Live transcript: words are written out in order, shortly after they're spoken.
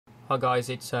Hi guys,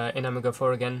 it's Inamigo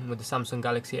 4 again with the Samsung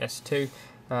Galaxy S2.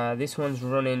 This one's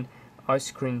running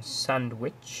ice cream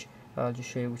sandwich. I'll just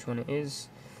show you which one it is.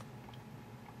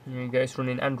 Here you go, it's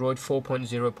running Android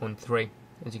 4.0.3,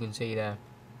 as you can see there.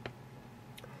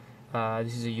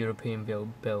 This is a European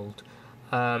build.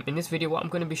 In this video what I'm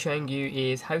going to be showing you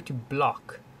is how to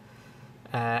block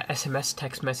SMS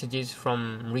text messages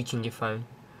from reaching your phone.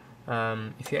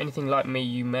 If you're anything like me,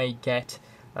 you may get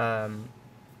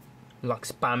like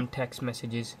spam text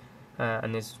messages,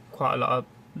 and there's quite a lot of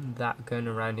that going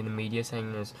around in the media,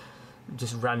 saying there's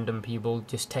just random people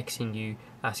just texting you,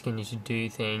 asking you to do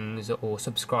things or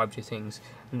subscribe to things.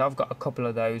 And I've got a couple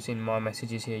of those in my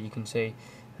messages here, you can see.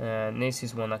 And this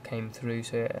is one that came through,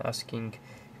 so asking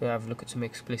to have a look at some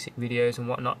explicit videos and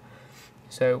whatnot.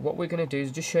 So what we're going to do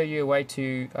is just show you a way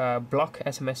to block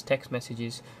SMS text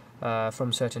messages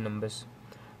from certain numbers.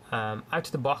 Out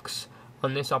of the box,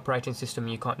 on this operating system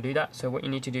you can't do that, so what you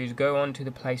need to do is go on to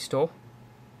the Play Store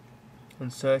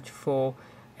and search for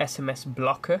SMS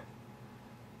blocker.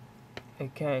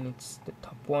 Okay, and it's the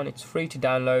top one. It's free to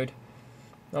download.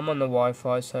 I'm on the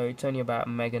Wi-Fi, so it's only about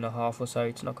 1.5 meg or so.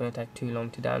 It's not going to take too long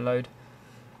to download.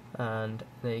 And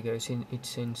there you go,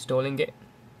 it's installing it.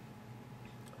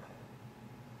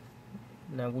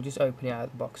 Now we'll just open it out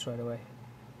of the box right away.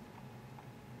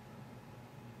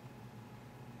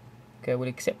 Okay, we'll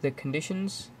accept the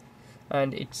conditions,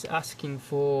 and it's asking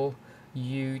for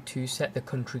you to set the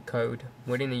country code.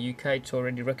 We're in the UK, it's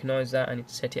already recognised that, and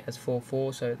it's set it as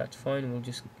 44, so that's fine. We'll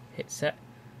just hit set,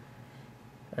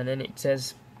 and then it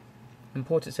says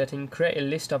important setting: create a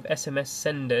list of SMS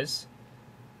senders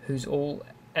whose all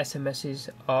SMSs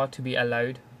are to be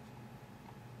allowed.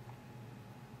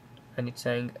 And it's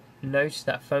saying note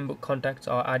that phone book contacts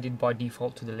are added by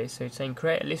default to the list. So it's saying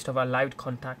create a list of allowed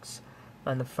contacts,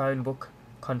 and the phone book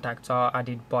contacts are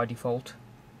added by default,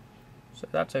 so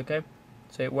that's okay.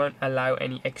 So it won't allow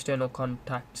any external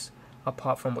contacts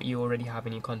apart from what you already have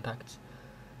in your contacts.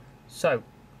 So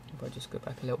if I just go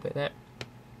back a little bit there,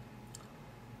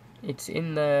 it's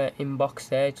in the inbox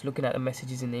there, it's looking at the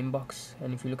messages in the inbox,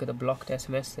 and if you look at the blocked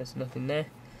SMS, there's nothing there.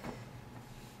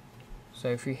 So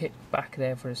if we hit back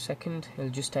there for a second, it'll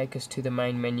just take us to the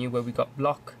main menu where we got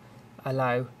block,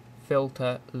 allow,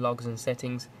 filter, logs and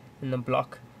settings. In the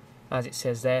block, as it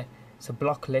says there, it's a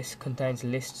block list, contains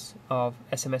lists of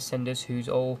SMS senders whose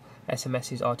all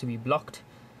SMSs are to be blocked.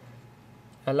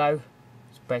 Allow,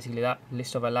 it's basically that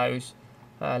list of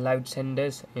allowed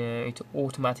senders. It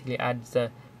automatically adds the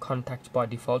contacts by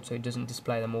default, so it doesn't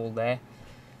display them all there.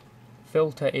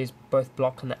 Filter is both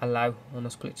block and allow on a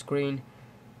split screen.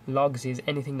 Logs is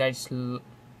anything that's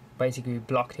basically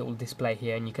blocked, it will display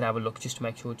here, and you can have a look just to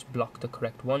make sure it's blocked the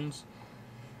correct ones.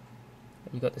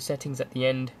 You got the settings at the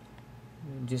end,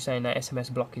 just saying that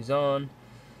SMS block is on,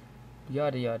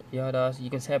 yada yada yada. So you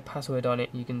can set a password on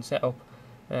it, you can set up,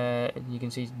 you can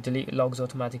see delete logs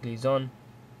automatically is on.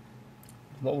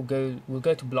 We'll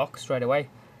go to block straight away.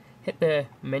 Hit the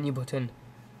menu button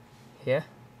here.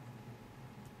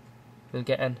 We'll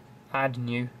get an add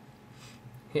new.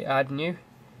 Hit add new,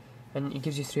 and it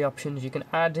gives you 3 options. You can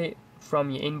add it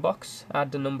from your inbox,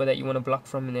 add the number that you want to block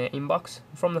from in the inbox,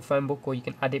 from the phone book, or you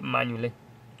can add it manually.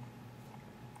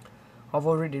 I've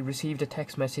already received a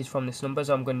text message from this number,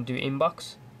 so I'm going to do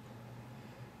inbox.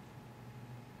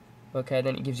 Okay,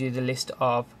 then it gives you the list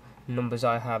of numbers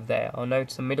I have there. I know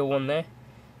it's the middle one there,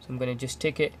 so I'm going to just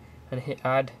tick it and hit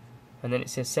add, and then it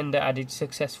says sender added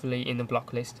successfully in the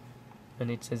block list, and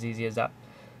it's as easy as that.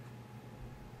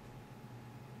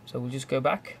 So we'll just go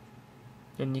back,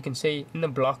 and you can see in the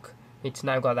block it's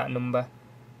now got that number.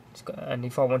 And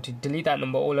if I want to delete that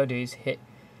number, all I do is hit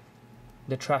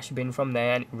the trash bin from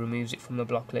there, and it removes it from the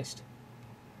block list.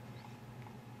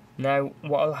 Now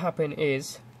what will happen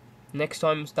is, next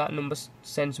time that number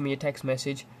sends me a text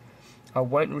message, I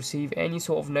won't receive any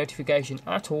sort of notification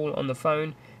at all on the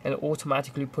phone, and it'll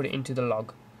automatically put it into the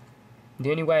log. The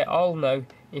only way I'll know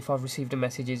if I've received a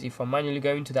message is if I manually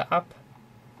go into the app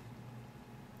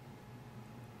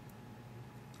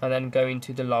and then go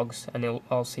into the logs, and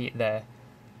I'll see it there.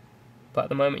 But at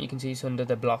the moment you can see it's under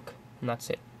the block, and that's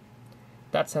it.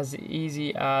 That's as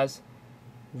easy as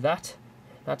that.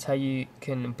 That's how you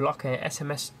can block an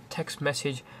SMS text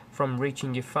message from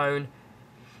reaching your phone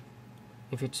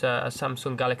if it's a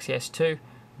Samsung Galaxy S2,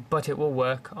 but it will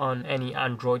work on any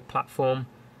Android platform.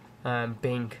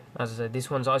 Being, as I said,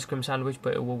 this one's ice cream sandwich,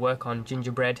 but it will work on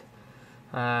gingerbread.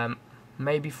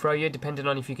 Maybe Froyo, depending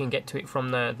on if you can get to it from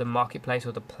the marketplace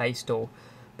or the Play Store,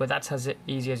 but that's as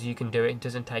easy as you can do it. It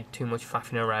doesn't take too much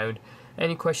faffing around.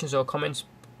 Any questions or comments,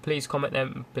 please comment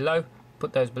them below,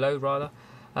 put those below rather,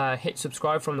 Hit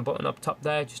subscribe from the button up top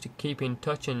there just to keep in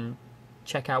touch and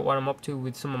check out what I'm up to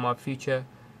with some of my future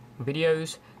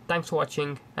videos. Thanks for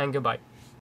watching and goodbye.